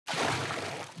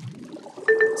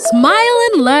Smile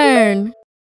and learn.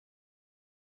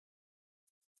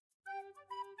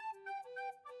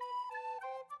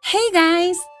 Hey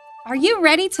guys! Are you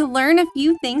ready to learn a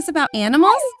few things about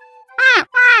animals?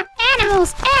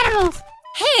 Animals, animals.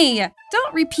 Hey!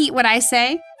 Don't repeat what I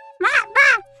say.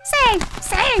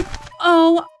 Say.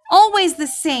 Oh, always the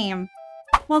same.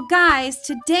 Well, guys,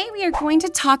 today we are going to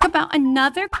talk about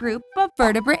another group of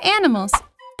vertebrate animals.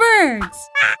 Birds.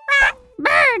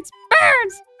 Birds.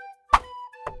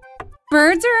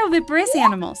 Birds are oviparous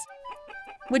animals,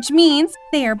 which means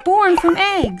they are born from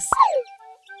eggs.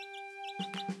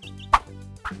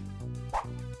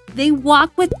 They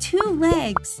walk with 2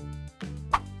 legs,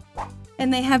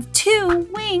 and they have 2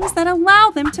 wings that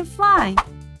allow them to fly.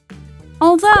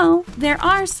 Although there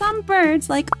are some birds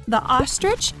like the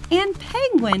ostrich and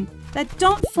penguin that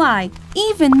don't fly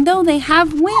even though they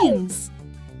have wings.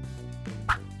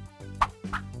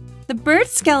 The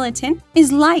bird's skeleton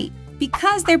is light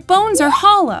because their bones are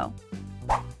hollow.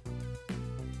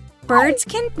 Birds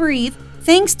can breathe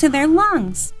thanks to their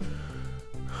lungs,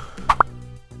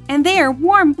 and they are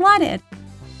warm-blooded.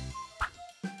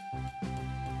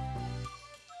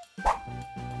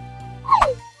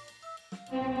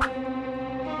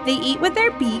 They eat with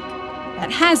their beak that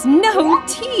has no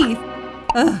teeth.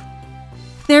 Ugh.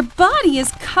 Their body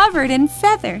is covered in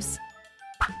feathers.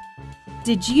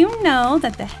 Did you know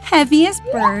that the heaviest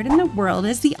bird in the world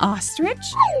is the ostrich?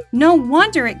 No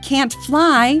wonder it can't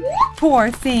fly.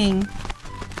 Poor thing.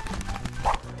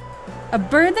 A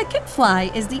bird that can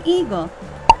fly is the eagle.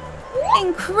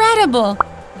 Incredible!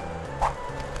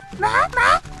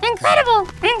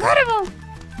 Incredible.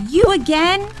 You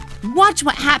again? Watch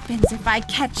what happens if I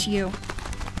catch you.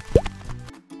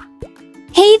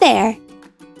 Hey there!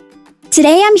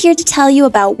 Today I'm here to tell you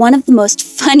about one of the most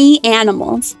funny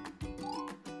animals,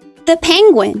 the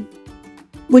penguin.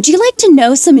 Would you like to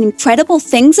know some incredible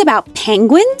things about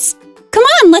penguins? Come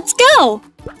on, let's go!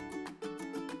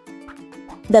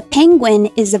 The penguin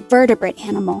is a vertebrate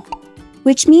animal,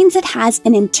 which means it has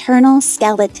an internal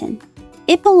skeleton.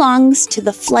 It belongs to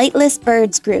the flightless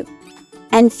birds group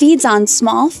and feeds on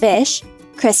small fish,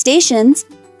 crustaceans,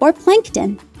 or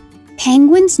plankton.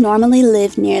 Penguins normally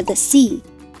live near the sea,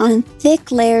 on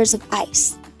thick layers of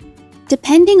ice.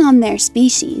 Depending on their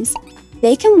species,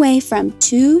 they can weigh from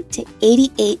 2 to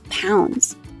 88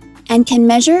 pounds and can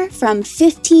measure from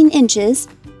 15 inches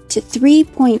to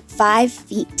 3.5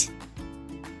 feet.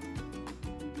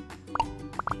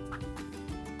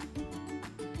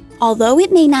 Although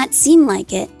it may not seem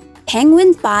like it,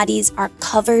 penguins' bodies are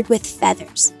covered with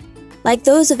feathers, like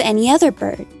those of any other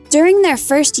bird. During their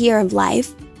first year of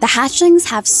life, the hatchlings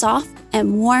have soft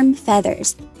and warm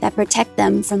feathers that protect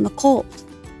them from the cold.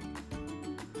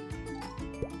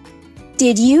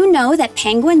 Did you know that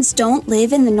penguins don't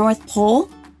live in the North Pole?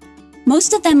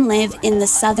 Most of them live in the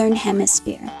southern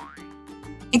hemisphere,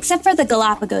 except for the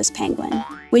Galapagos penguin,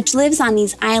 which lives on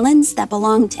these islands that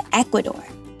belong to Ecuador.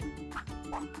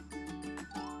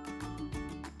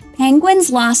 Penguins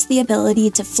lost the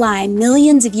ability to fly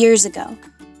millions of years ago,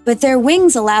 but their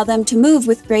wings allow them to move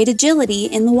with great agility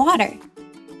in the water.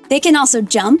 They can also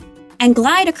jump and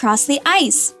glide across the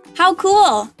ice. How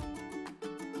cool!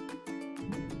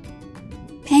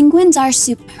 Penguins are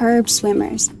superb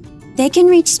swimmers. They can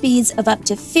reach speeds of up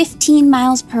to 15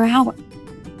 miles per hour.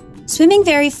 Swimming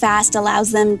very fast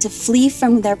allows them to flee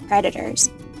from their predators.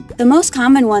 The most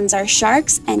common ones are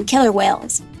sharks and killer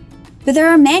whales, but there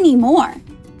are many more.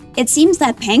 It seems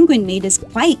that penguin meat is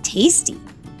quite tasty.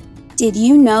 Did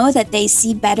you know that they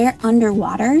see better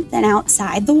underwater than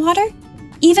outside the water,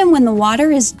 even when the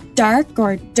water is dark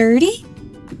or dirty?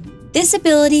 This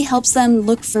ability helps them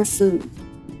look for food.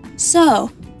 So,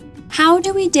 how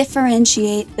do we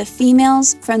differentiate the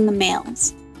females from the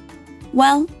males?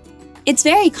 Well, it's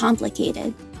very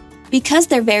complicated because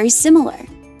they're very similar.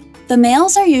 The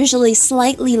males are usually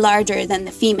slightly larger than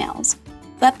the females,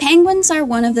 but penguins are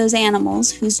one of those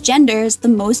animals whose gender is the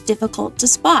most difficult to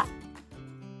spot.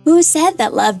 Who said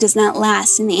that love does not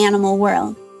last in the animal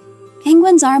world?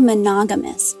 Penguins are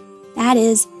monogamous. That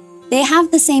is, they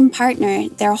have the same partner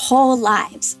their whole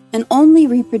lives and only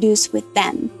reproduce with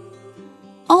them.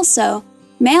 Also,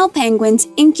 male penguins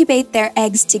incubate their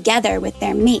eggs together with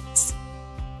their mates.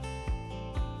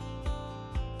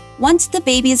 Once the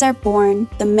babies are born,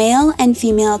 the male and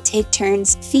female take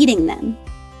turns feeding them.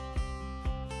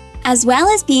 As well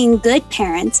as being good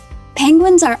parents,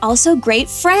 penguins are also great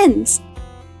friends.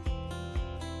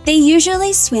 They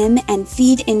usually swim and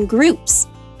feed in groups.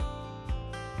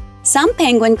 Some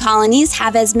penguin colonies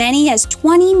have as many as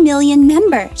 20 million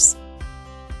members.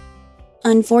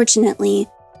 Unfortunately,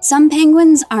 Some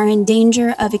penguins are in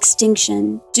danger of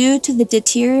extinction due to the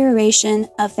deterioration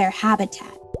of their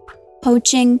habitat,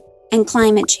 poaching, and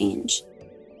climate change.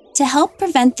 To help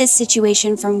prevent this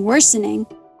situation from worsening,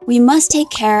 we must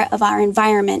take care of our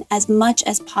environment as much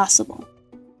as possible.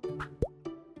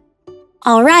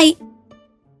 All right,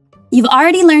 you've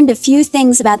already learned a few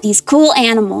things about these cool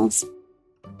animals.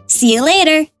 See you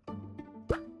later!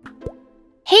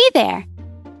 Hey there!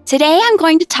 Today I'm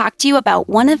going to talk to you about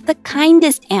one of the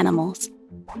kindest animals,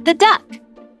 the duck.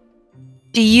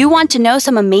 Do you want to know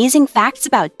some amazing facts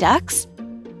about ducks?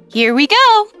 Here we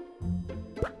go!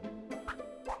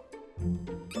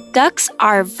 Ducks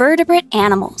are vertebrate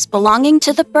animals belonging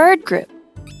to the bird group.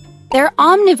 They're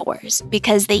omnivores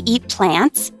because they eat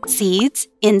plants, seeds,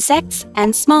 insects,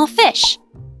 and small fish.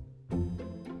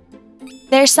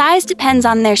 Their size depends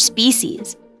on their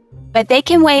species, but they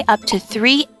can weigh up to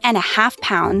 3.5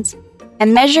 pounds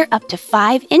and measure up to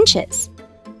 5 inches.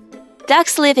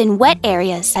 Ducks live in wet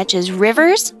areas such as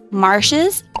rivers,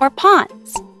 marshes, or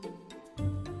ponds.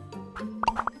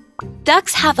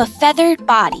 Ducks have a feathered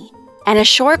body and a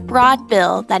short, broad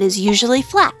bill that is usually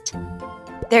flat.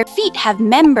 Their feet have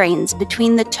membranes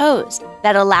between the toes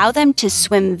that allow them to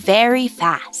swim very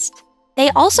fast. They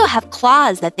also have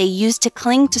claws that they use to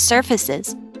cling to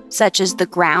surfaces, such as the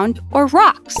ground or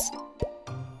rocks.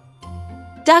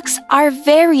 Ducks are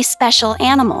very special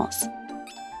animals.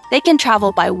 They can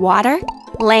travel by water,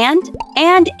 land,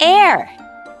 and air.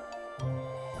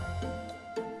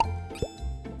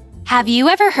 Have you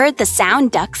ever heard the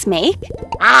sound ducks make?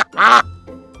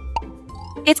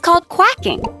 It's called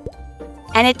quacking,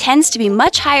 and it tends to be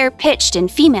much higher pitched in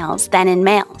females than in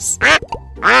males.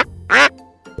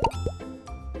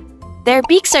 Their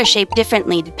beaks are shaped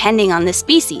differently depending on the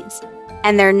species,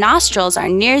 and their nostrils are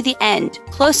near the end,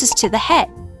 closest to the head.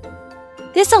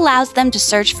 This allows them to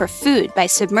search for food by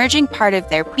submerging part of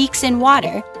their beaks in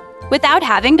water without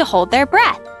having to hold their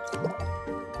breath.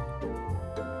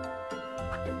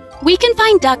 We can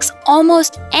find ducks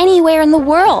almost anywhere in the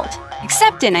world,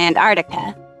 except in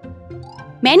Antarctica.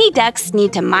 Many ducks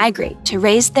need to migrate to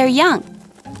raise their young.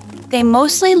 They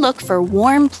mostly look for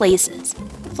warm places,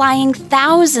 flying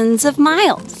thousands of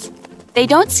miles. They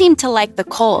don't seem to like the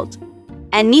cold,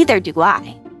 and neither do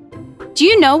I. Do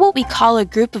you know what we call a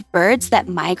group of birds that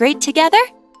migrate together?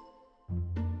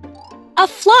 A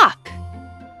flock.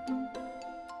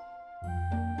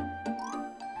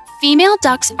 Female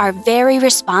ducks are very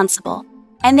responsible,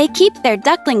 and they keep their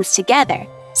ducklings together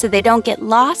so they don't get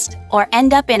lost or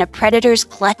end up in a predator's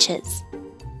clutches.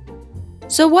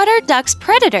 So what are ducks'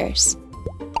 predators?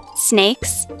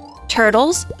 Snakes,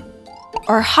 turtles,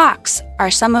 or hawks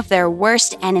are some of their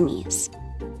worst enemies.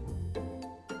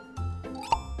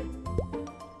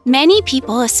 Many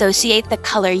people associate the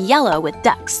color yellow with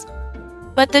ducks,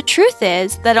 but the truth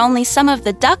is that only some of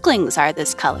the ducklings are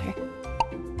this color.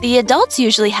 The adults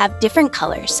usually have different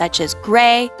colors such as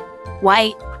gray,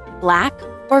 white, black,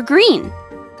 or green.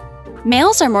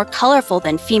 Males are more colorful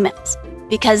than females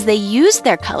because they use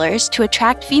their colors to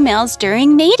attract females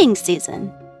during mating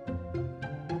season.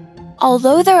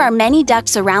 Although there are many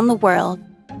ducks around the world,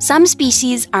 some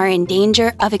species are in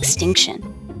danger of extinction.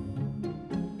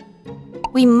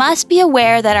 We must be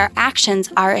aware that our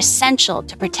actions are essential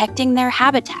to protecting their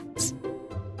habitats.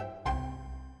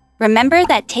 Remember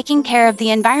that taking care of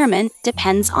the environment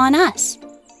depends on us.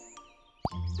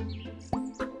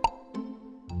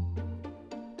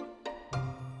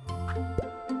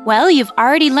 Well, you've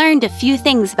already learned a few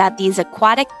things about these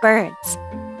aquatic birds.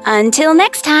 Until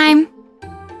next time!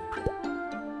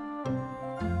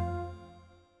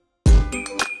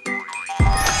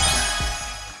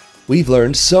 We've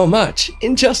learned so much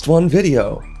in just one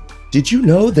video. Did you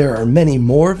know there are many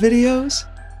more videos?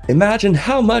 Imagine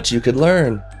how much you could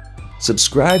learn.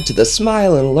 Subscribe to the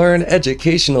Smile and Learn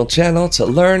educational channel to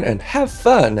learn and have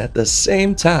fun at the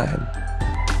same time.